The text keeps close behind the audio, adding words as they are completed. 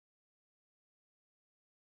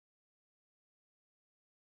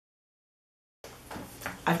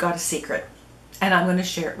I've got a secret, and I'm going to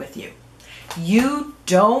share it with you. You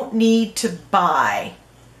don't need to buy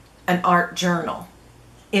an art journal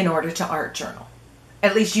in order to art journal.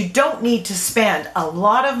 At least you don't need to spend a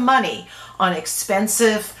lot of money on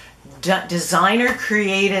expensive designer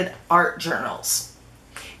created art journals.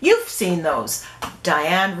 You've seen those.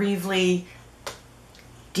 Diane Reevely,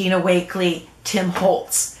 Dina Wakley, Tim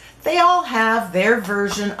Holtz. They all have their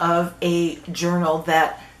version of a journal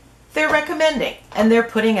that they're recommending and they're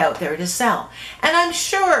putting out there to sell. And I'm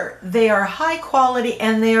sure they are high quality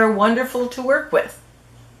and they are wonderful to work with.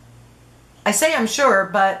 I say I'm sure,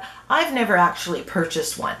 but I've never actually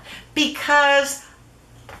purchased one because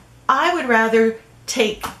I would rather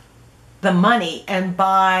take the money and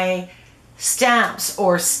buy stamps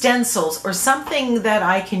or stencils or something that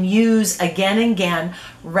I can use again and again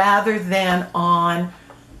rather than on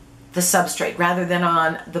the substrate, rather than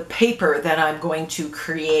on the paper that I'm going to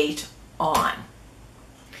create on.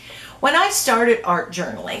 When I started art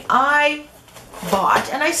journaling, I bought,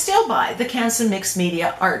 and I still buy, the Canson Mixed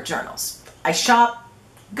Media art journals. I shop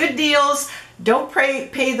good deals, don't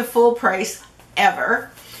pay the full price ever.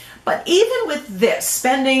 But even with this,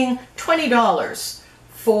 spending $20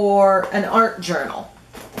 for an art journal,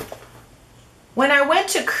 when I went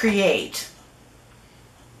to create,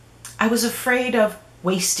 I was afraid of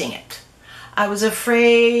wasting it. I was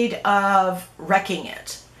afraid of wrecking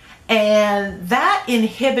it. And that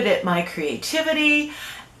inhibited my creativity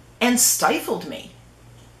and stifled me.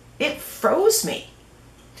 It froze me.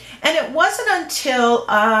 And it wasn't until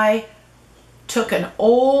I took an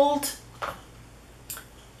old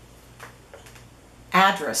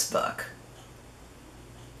address book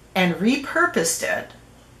and repurposed it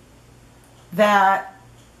that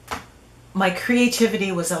my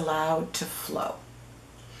creativity was allowed to flow.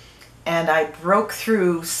 And I broke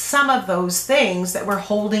through some of those things that were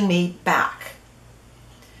holding me back.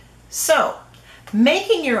 So,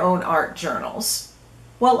 making your own art journals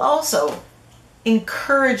will also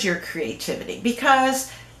encourage your creativity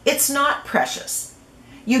because it's not precious.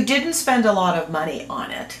 You didn't spend a lot of money on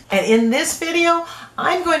it. And in this video,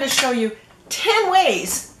 I'm going to show you 10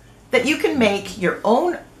 ways that you can make your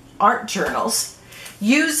own art journals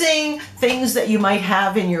using things that you might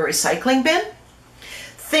have in your recycling bin,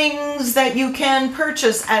 things that you can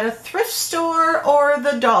purchase at a thrift store or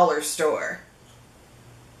the dollar store,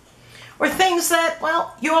 or things that,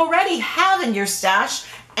 well, you already have in your stash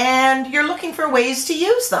and you're looking for ways to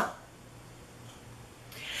use them.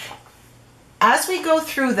 As we go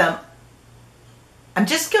through them, I'm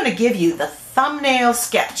just going to give you the thumbnail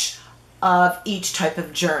sketch of each type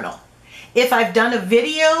of journal. If I've done a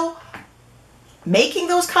video making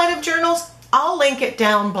those kind of journals, I'll link it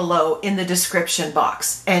down below in the description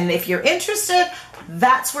box. And if you're interested,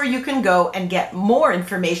 that's where you can go and get more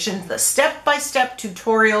information, the step-by-step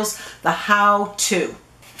tutorials, the how-to.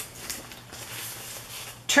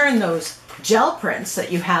 Turn those gel prints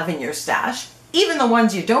that you have in your stash, even the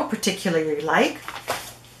ones you don't particularly like,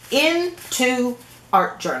 into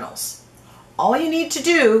art journals. All you need to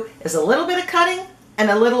do is a little bit of cutting and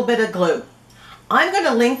a little bit of glue. I'm going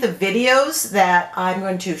to link the videos that I'm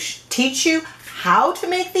going to teach you how to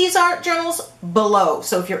make these art journals below.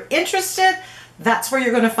 So if you're interested, that's where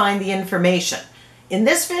you're going to find the information. In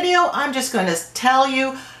this video, I'm just going to tell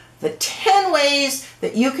you the 10 ways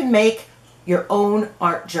that you can make your own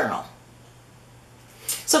art journal.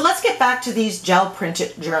 So let's get back to these gel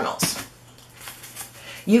printed journals.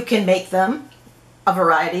 You can make them a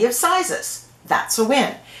variety of sizes. That's a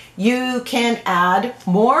win. You can add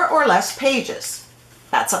more or less pages.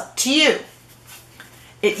 That's up to you.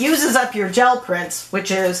 It uses up your gel prints,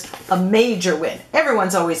 which is a major win.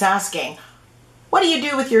 Everyone's always asking, what do you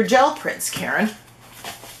do with your gel prints, Karen?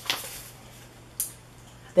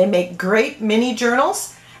 They make great mini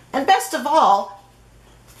journals, and best of all,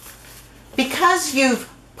 because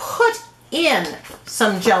you've put in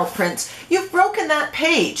some gel prints, you've broken that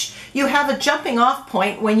page. You have a jumping off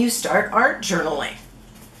point when you start art journaling.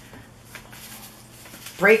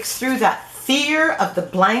 Breaks through that fear of the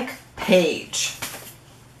blank page.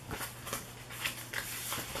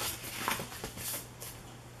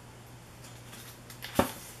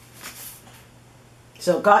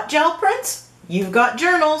 So got gel prints? You've got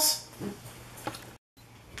journals.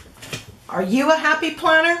 Are you a happy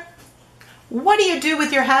planner? What do you do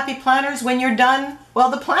with your happy planners when you're done, well,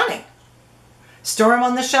 the planning? Store them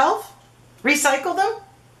on the shelf? Recycle them?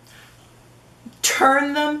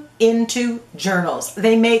 Turn them into journals.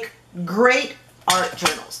 They make great art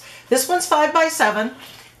journals. This one's 5 by 7.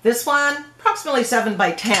 This one, approximately 7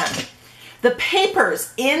 by 10. The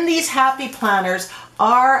papers in these happy planners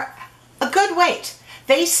are a good weight.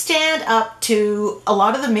 they stand up to a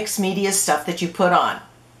lot of the mixed media stuff that you put on.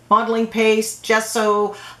 Modeling paste,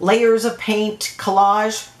 gesso, layers of paint,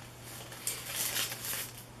 collage.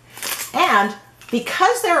 And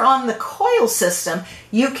because they're on the coil system,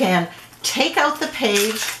 you can take out the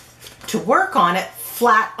page to work on it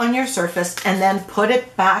flat on your surface and then put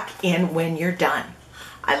it back in when you're done.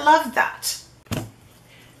 I love that.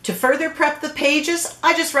 To further prep the pages,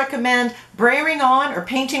 I just recommend brayering on or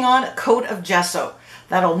painting on a coat of gesso.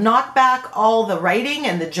 That'll knock back all the writing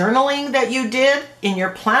and the journaling that you did in your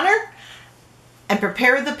planner and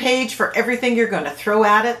prepare the page for everything you're going to throw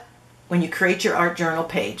at it when you create your art journal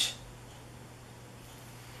page.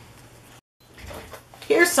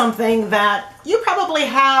 Here's something that you probably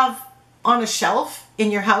have on a shelf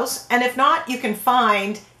in your house, and if not, you can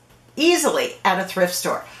find easily at a thrift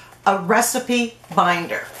store. A recipe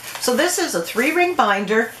binder. So this is a 3-ring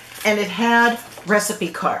binder, and it had recipe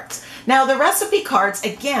cards. Now the recipe cards,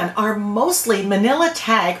 again, are mostly manila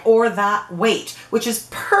tag or that weight, which is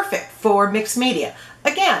perfect for mixed media.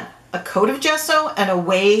 Again, a coat of gesso and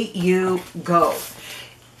away you go.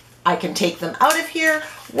 I can take them out of here,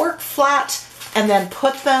 work flat, and then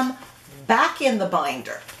put them back in the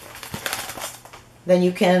binder. Then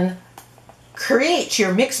you can create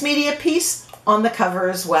your mixed media piece on the cover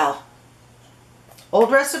as well.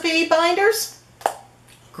 Old recipe binders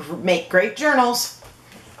make great journals.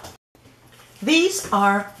 These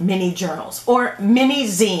are mini journals or mini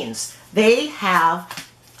zines. They have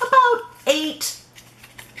about eight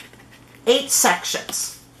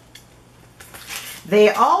sections.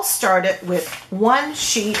 They all started with one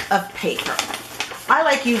sheet of paper. I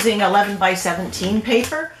like using 11 by 17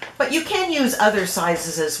 paper, but you can use other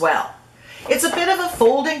sizes as well. It's a bit of a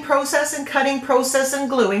folding process and cutting process and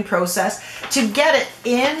gluing process to get it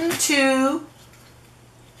into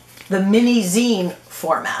the mini zine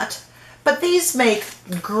format, but these make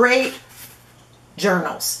great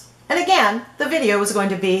journals. And again, the video is going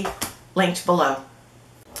to be linked below.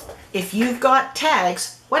 If you've got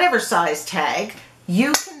tags, whatever size tag,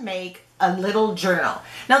 you can make a little journal.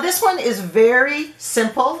 Now this one is very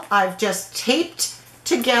simple. I've just taped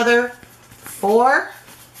together 4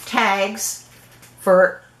 tags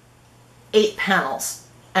for 8 panels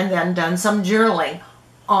and then done some journaling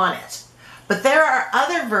on it. But there are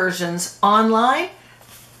other versions online.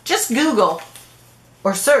 Just Google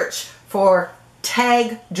or search for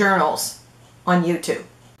tag journals on YouTube.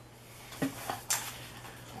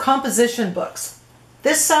 Composition books.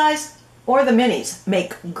 This size or the minis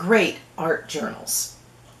make great art journals.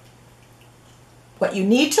 What you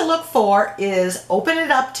need to look for is open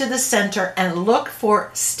it up to the center and look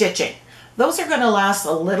for stitching. Those are going to last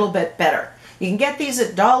a little bit better. You can get these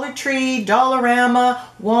at Dollar Tree, Dollarama,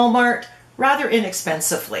 Walmart, rather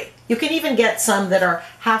inexpensively. You can even get some that are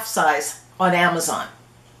half size on Amazon.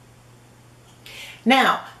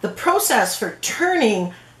 Now, the process for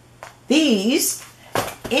turning these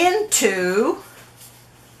into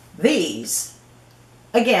these,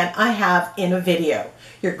 again, I have in a video.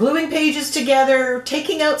 You're gluing pages together,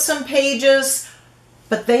 taking out some pages,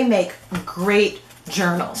 but they make great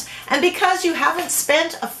journals. And because you haven't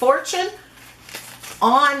spent a fortune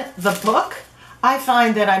on the book, I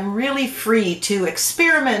find that I'm really free to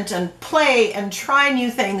experiment and play and try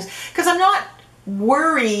new things because I'm not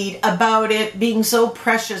worried about it being so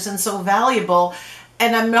precious and so valuable,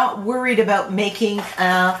 and I'm not worried about making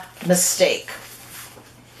a mistake.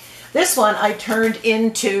 This one I turned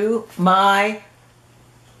into my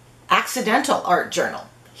accidental art journal.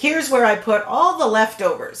 Here's where I put all the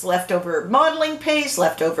leftovers, leftover modeling paste,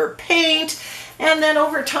 leftover paint, and then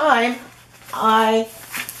over time I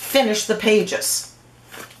finish the pages.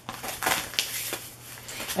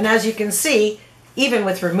 And as you can see, even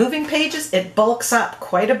with removing pages, it bulks up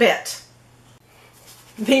quite a bit.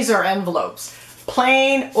 These are envelopes,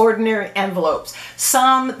 plain, ordinary envelopes.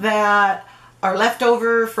 Some that are left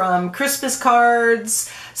over from Christmas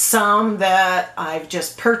cards, some that I've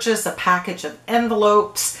just purchased a package of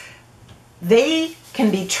envelopes. They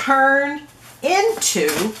can be turned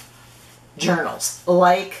into journals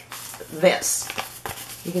like this.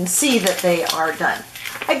 You can see that they are done.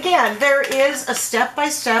 Again, there is a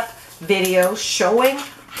step-by-step video showing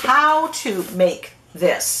how to make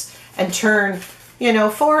this and turn,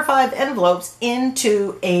 4 or 5 envelopes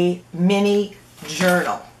into a mini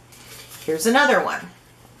journal. Here's another one.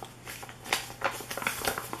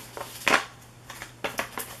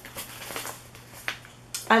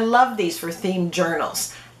 I love these for themed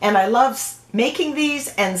journals, and I love making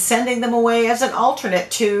these and sending them away as an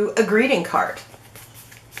alternate to a greeting card.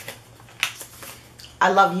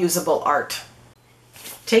 I love usable art.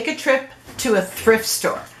 Take a trip to a thrift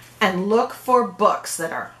store. and look for books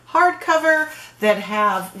that are hardcover, that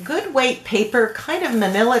have good weight paper, kind of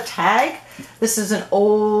manila tag. This is an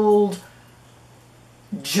old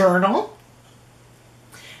journal.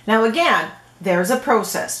 Now again, there's a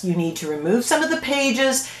process. You need to remove some of the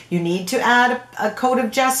pages, you need to add a coat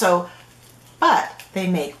of gesso, but they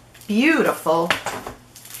make beautiful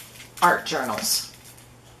art journals.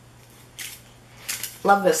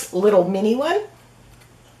 Love this little mini one.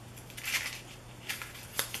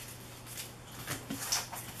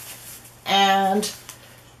 And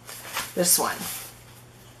this one.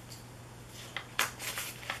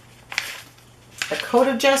 A coat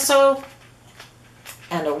of gesso,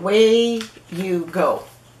 and away you go.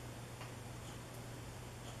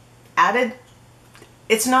 Added,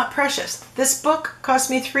 it's not precious. This book cost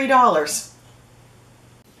me $3.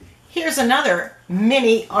 Here's another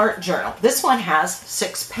mini art journal. This one has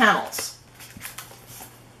 6 panels.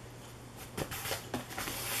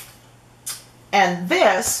 And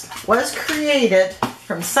this was created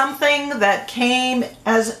from something that came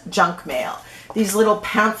as junk mail. These little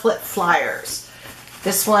pamphlet flyers.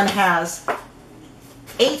 This one has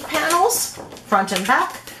 8 panels, front and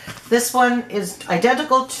back. This one is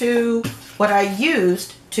identical to what I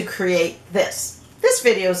used to create this. This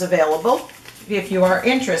video is available if you are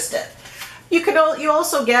interested. You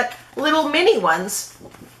also get little mini ones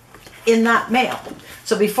in that mail.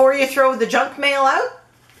 So before you throw the junk mail out,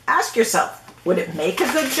 ask yourself, would it make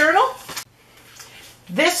a good journal?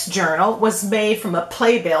 This journal was made from a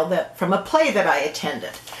play that I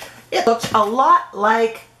attended. It looked a lot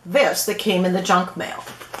like this that came in the junk mail.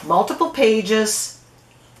 Multiple pages,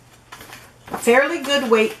 fairly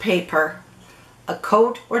good weight paper, a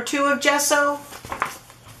coat or 2 of gesso,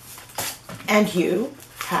 and you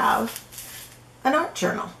have an art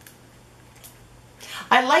journal.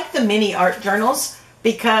 I like the mini art journals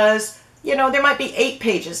because, you know, there might be 8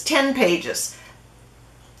 pages, 10 pages.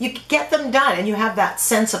 You get them done and you have that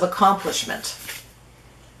sense of accomplishment.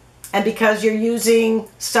 And because you're using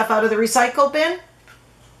stuff out of the recycle bin,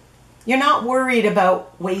 you're not worried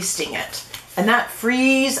about wasting it. And that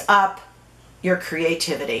frees up your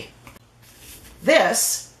creativity.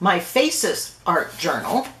 This, my Faces art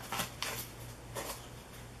journal,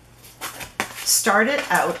 started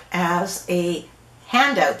out as a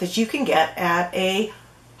handout that you can get at a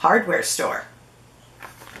hardware store.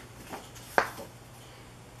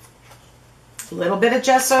 A little bit of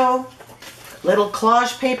gesso, little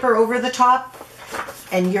collage paper over the top,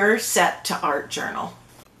 and you're set to art journal.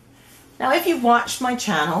 Now, if you've watched my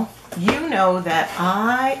channel, you know that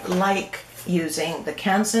I like using the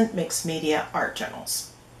Canson Mixed Media art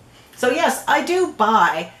journals. So yes, I do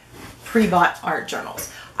buy pre-bought art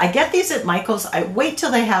journals. I get these at Michael's. I wait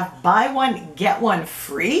till they have buy one, get one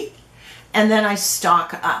free, and then I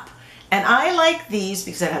stock up. And I like these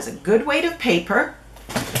because it has a good weight of paper.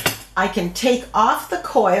 I can take off the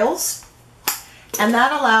coils, and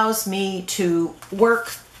that allows me to work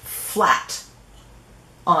flat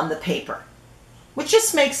on the paper, which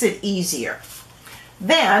just makes it easier.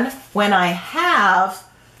 Then when I have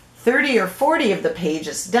 30 or 40 of the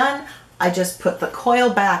pages done, I just put the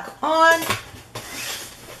coil back on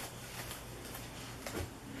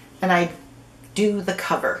and I do the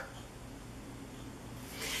cover.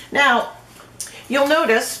 Now, you'll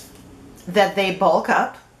notice that they bulk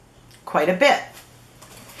up quite a bit.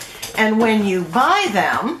 And when you buy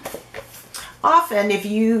them, often if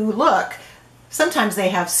you look, sometimes they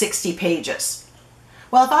have 60 pages.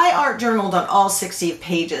 Well, if I art journaled on all 60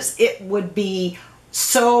 pages, it would be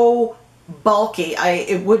so bulky,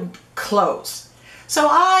 it would close. So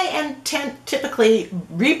I typically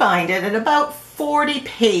rebind it at about 40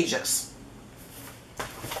 pages.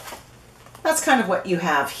 That's kind of what you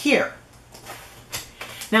have here.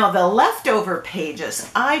 Now the leftover pages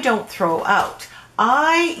I don't throw out.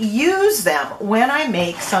 I use them when I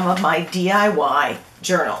make some of my DIY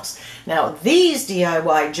journals. Now these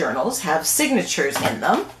DIY journals have signatures in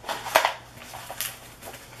them.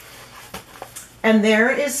 And there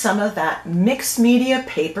is some of that mixed media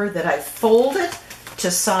paper that I've folded to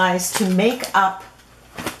size to make up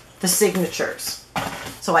the signatures.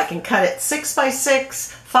 So I can cut it 6 by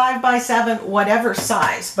 6, 5 by 7, whatever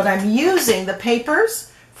size. But I'm using the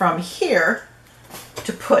papers from here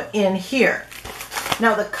to put in here.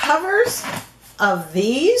 Now the covers of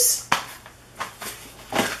these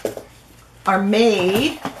are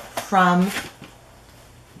made from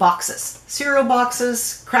boxes, cereal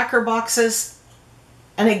boxes, cracker boxes.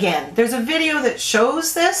 And again, there's a video that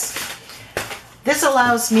shows this. This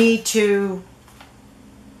allows me to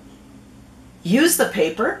use the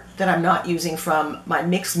paper that I'm not using from my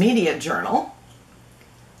mixed media journal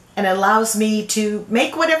and it allows me to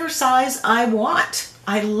make whatever size I want.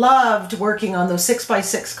 I loved working on those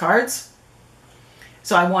 6x6 cards,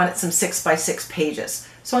 so I wanted some 6x6 pages.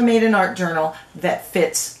 So I made an art journal that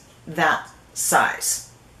fits that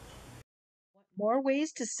size. More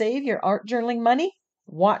ways to save your art journaling money?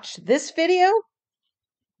 Watch this video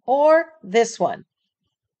or this one.